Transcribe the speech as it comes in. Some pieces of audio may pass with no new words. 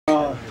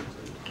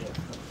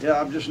Yeah,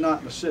 I'm just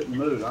not in a sitting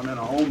mood. I'm in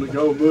a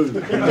on-the-go mood.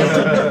 You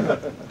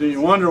know? Do you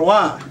wonder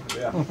why?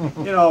 Yeah.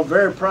 You know,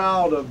 very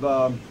proud of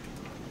our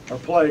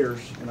players,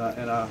 and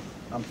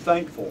I'm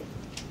thankful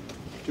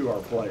to our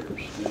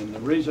players. And the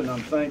reason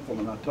I'm thankful,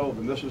 and I told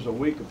them this is a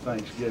week of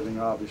Thanksgiving,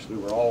 obviously,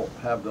 we all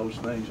have those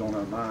things on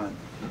our mind.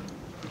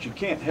 But you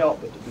can't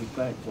help but to be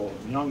thankful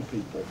of young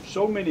people.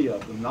 So many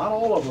of them, not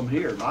all of them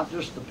here, not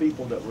just the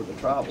people that were the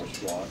travel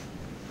squad.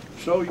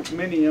 So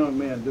many young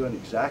men doing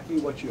exactly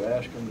what you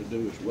ask them to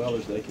do as well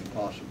as they can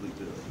possibly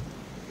do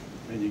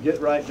it. And you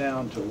get right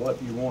down to what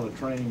you want to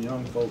train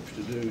young folks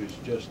to do is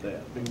just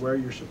that. Be where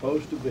you're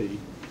supposed to be,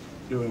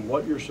 doing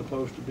what you're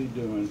supposed to be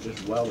doing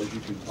as well as you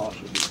can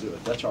possibly do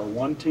it. That's our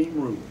one team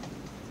rule.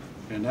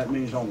 And that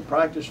means on the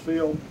practice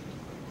field,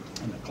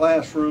 in the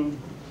classroom,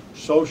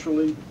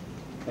 socially,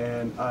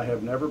 and I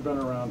have never been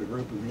around a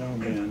group of young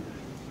men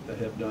that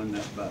have done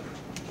that better.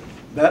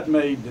 That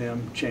made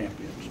them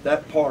champions.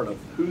 That part of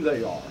who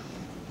they are.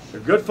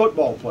 They're good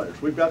football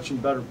players. We've got some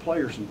better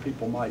players than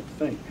people might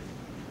think.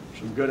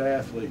 Some good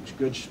athletes,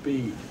 good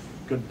speed,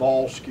 good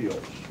ball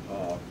skills.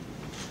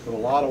 With a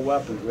lot of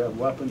weapons. We have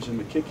weapons in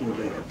the kicking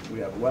game. We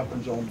have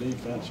weapons on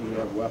defense, and we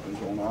have weapons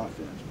on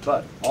offense.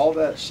 But all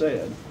that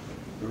said,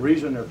 the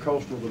reason they're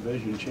Coastal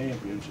Division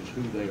champions is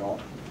who they are.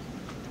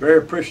 Very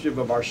appreciative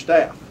of our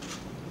staff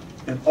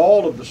and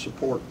all of the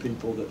support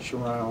people that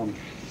surround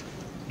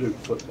Duke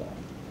football.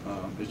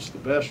 It's the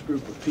best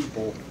group of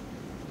people,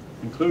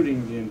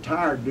 including the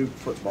entire Duke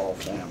football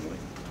family.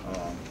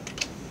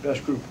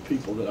 Best group of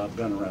people that I've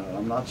been around.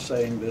 I'm not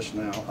saying this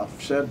now.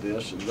 I've said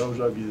this, and those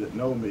of you that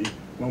know me,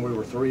 when we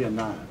were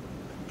 3-9.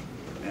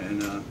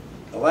 And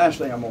the last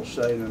thing I'm going to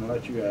say, and then I'll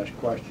let you ask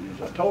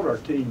questions. I told our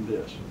team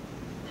this.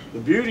 The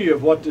beauty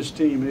of what this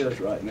team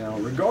is right now,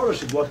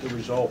 regardless of what the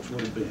results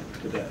would have been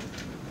today,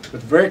 it's a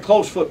very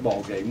close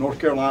football game. North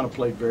Carolina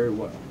played very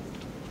well.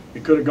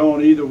 It could have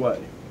gone either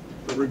way.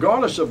 But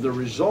regardless of the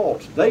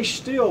results, they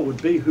still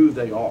would be who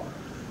they are.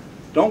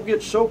 Don't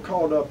get so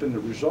caught up in the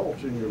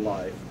results in your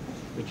life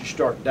that you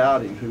start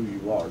doubting who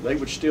you are. They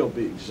would still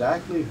be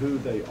exactly who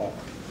they are.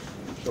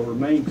 So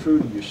remain true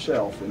to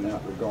yourself in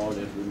that regard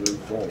as we move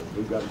forward.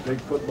 We've got a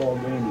big football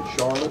game in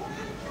Charlotte.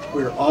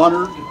 We're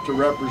honored to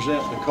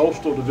represent the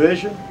Coastal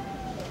Division.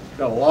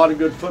 Got a lot of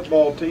good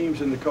football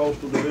teams in the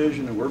Coastal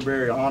Division, and we're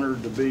very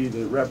honored to be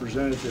the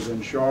representative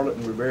in Charlotte,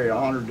 and we're very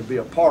honored to be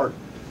a part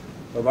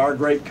of our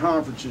great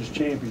conference's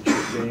championship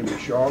game in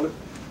Charlotte.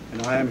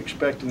 And I am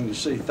expecting to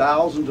see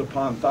thousands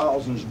upon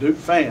thousands Duke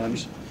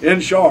fans in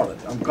Charlotte.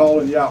 I'm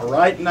calling you out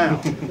right now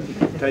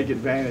to take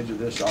advantage of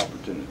this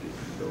opportunity.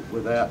 So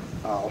with that,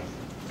 I'll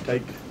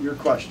take your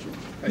question.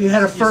 You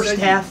had a first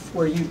half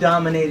where you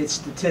dominated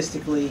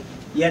statistically,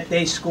 yet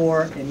they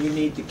score and you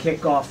need the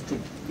kickoff to,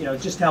 you know,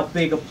 just how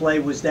big a play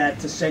was that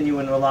to send you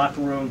into the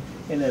locker room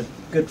in a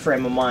good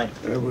frame of mind?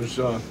 It was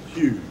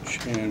huge,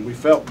 and we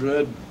felt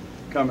good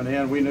coming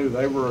in. We knew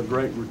they were a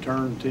great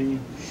return team.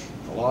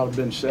 A lot have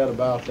been said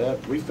about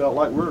that. We felt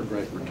like we're a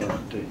great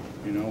return team.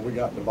 You know, we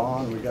got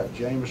Devon, we got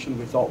Jameson.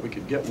 We thought we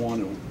could get one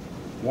in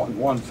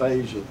one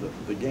phase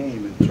of the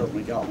game, and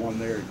certainly got one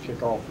there to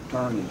kick off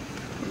return. And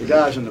the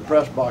guys in the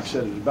press box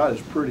said it was about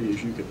as pretty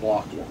as you could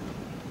block one.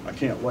 I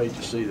can't wait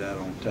to see that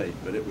on tape,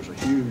 but it was a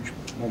huge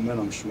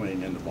momentum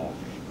swing in the ball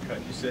game.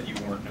 Coach, you said you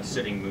weren't in a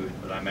sitting mood,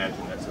 but I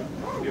imagine that's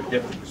a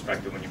different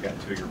perspective when you've got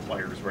two of your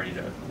players ready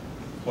to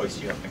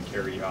hoist you up and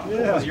carry you off.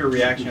 Yeah. What was your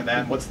reaction to that,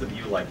 and what's the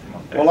view like from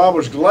up there? Well, I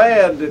was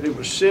glad that it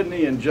was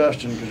Sydney and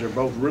Justin because they're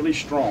both really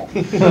strong.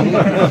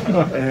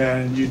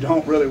 And you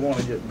don't really want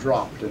to get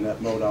dropped in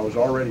that mode. I was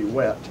already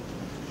wet.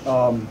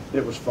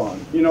 It was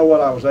fun. You know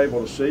what I was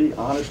able to see,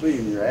 honestly,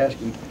 and you're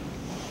asking,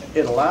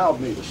 it allowed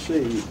me to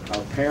see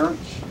our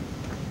parents,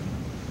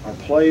 our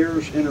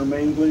players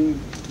intermingling,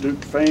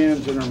 Duke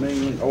fans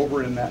intermingling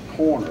over in that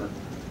corner.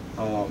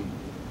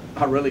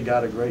 I really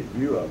got a great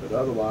view of it.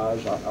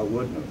 Otherwise, I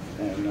wouldn't have.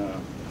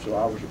 And so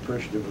I was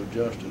appreciative of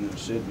Justin and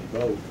Sydney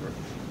both for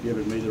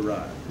giving me the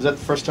ride. Is that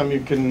the first time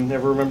you can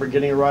ever remember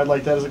getting a ride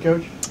like that as a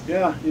coach?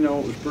 Yeah, you know,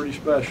 it was pretty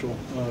special.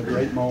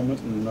 Great moment.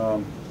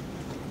 And,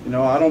 you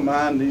know, I don't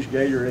mind these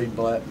Gatorade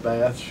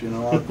baths. You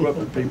know, our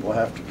equipment people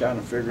have to kind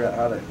of figure out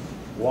how to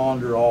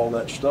launder all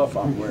that stuff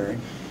I'm wearing.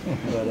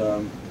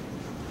 But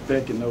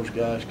Vic and those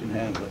guys can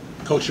handle it.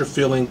 Coach, your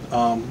feeling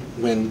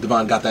when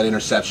Devon got that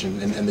interception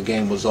and the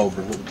game was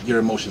over, your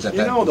emotions at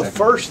that? You know, the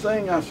first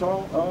thing I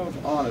thought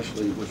of,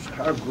 honestly, was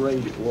how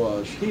great it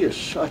was. He is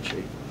such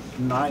a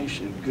nice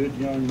and good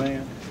young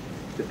man.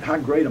 How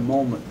great a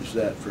moment was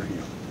that for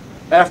him?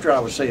 After I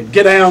was saying,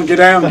 get down, get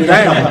down, get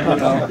down, you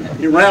know,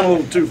 he ran a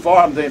little too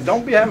far. I'm thinking,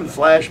 don't be having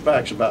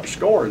flashbacks about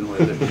scoring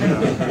with it, you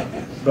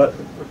know. But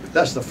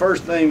that's the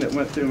first thing that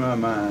went through my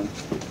mind.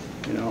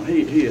 You know,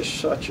 he is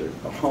such a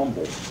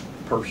humble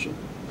person.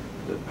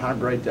 How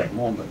great that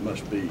moment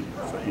must be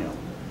for him.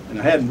 And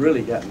I hadn't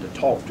really gotten to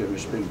talk to him.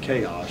 It's been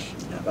chaos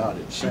about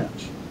it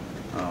since.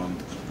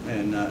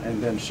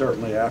 And then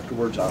certainly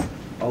afterwards, I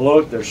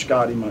looked. There's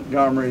Scotty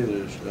Montgomery.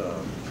 There's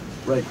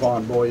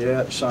Raekwon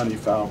Boyette, Sonny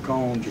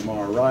Falcone,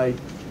 Jamar Wright.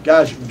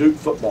 Guys, Duke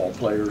football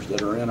players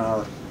that are in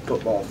our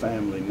football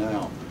family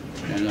now.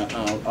 And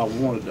I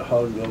wanted to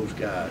hug those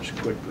guys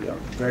quickly. I'm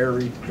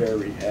very,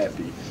 very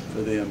happy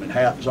for them. And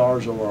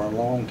Zarzo, our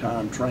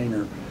longtime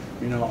trainer,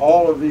 you know,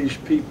 all of these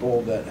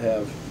people that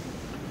have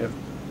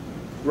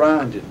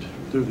grinded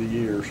through the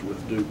years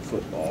with Duke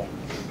football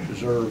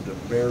deserved a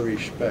very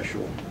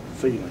special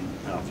feeling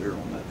out there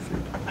on that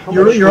field. How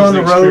You're much was on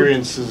the road.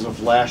 Experiences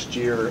of last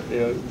year,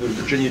 the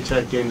Virginia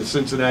Tech game, the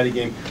Cincinnati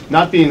game,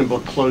 not being able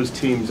to close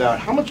teams out,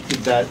 how much did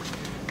that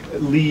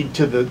lead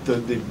to the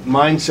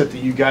mindset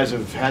that you guys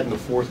have had in the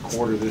fourth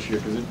quarter this year?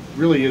 Because it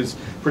really is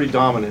pretty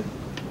dominant.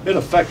 It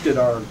affected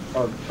our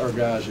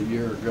guys a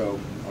year ago.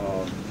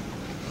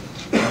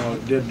 You know,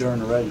 it did during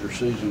the regular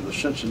season. The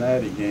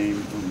Cincinnati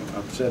game,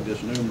 I've said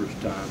this numerous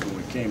times, when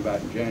we came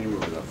back in January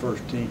with our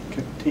first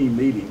team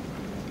meeting,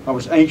 I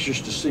was anxious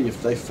to see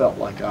if they felt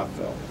like I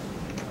felt.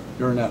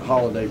 During that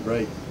holiday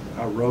break,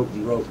 I wrote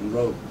and wrote and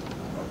wrote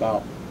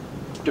about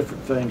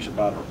different things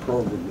about our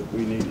program that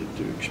we needed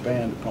to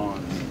expand upon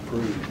and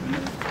improve.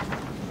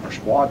 And our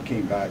squad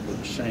came back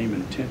with the same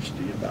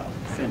intensity about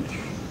finish.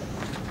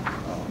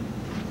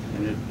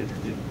 And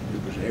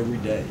it was every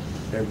day,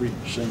 every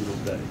single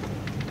day.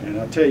 And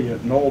I tell you,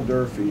 Noel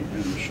Durfee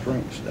and the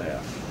strength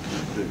staff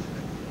at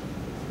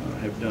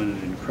Duke have done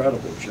an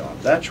incredible job.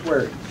 That's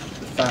where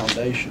the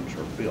foundations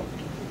are built.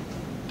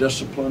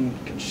 Discipline,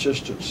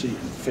 consistency, and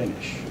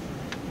finish.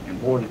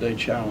 And boy, did they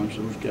challenge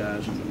those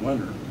guys in the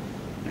winter.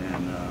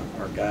 And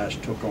our guys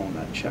took on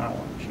that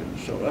challenge. And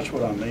so that's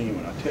what I mean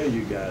when I tell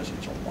you guys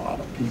it's a lot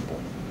of people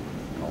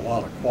and a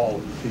lot of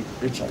quality people.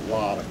 It's a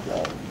lot of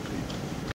quality.